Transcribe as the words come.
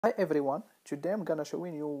Hi everyone, today I'm gonna show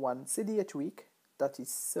you one Cydia tweak that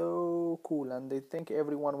is so cool and I think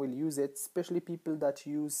everyone will use it, especially people that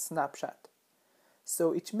use Snapchat.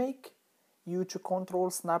 So it make you to control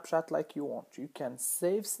Snapchat like you want. You can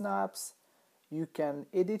save snaps, you can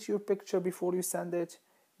edit your picture before you send it,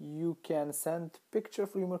 you can send picture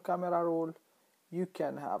from your camera roll, you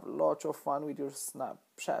can have lots of fun with your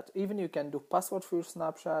Snapchat. Even you can do password for your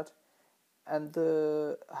Snapchat. And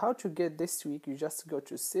how to get this tweak, you just go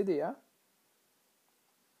to Cydia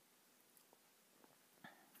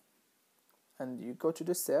and you go to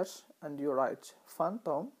the search and you write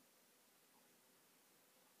phantom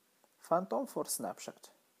for Snapchat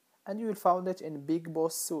and you will find it in Big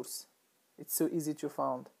Boss source. It's so easy to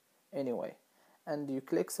find anyway, and you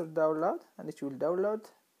click sur download and it will download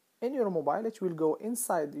in your mobile. It will go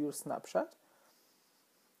inside your Snapchat.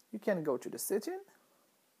 You can go to the setting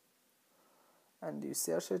and you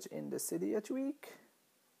search it in the Cydia tweak.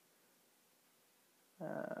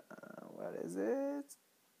 Where is it?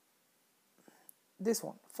 This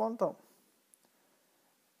one, phantom,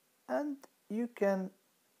 and you can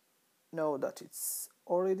know that it's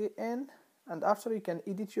already in, and after you can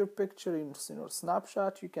edit your picture in your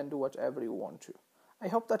Snapchat. You can do whatever you want to. I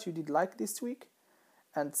hope that you did like this tweak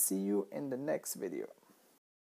and see you in the next video.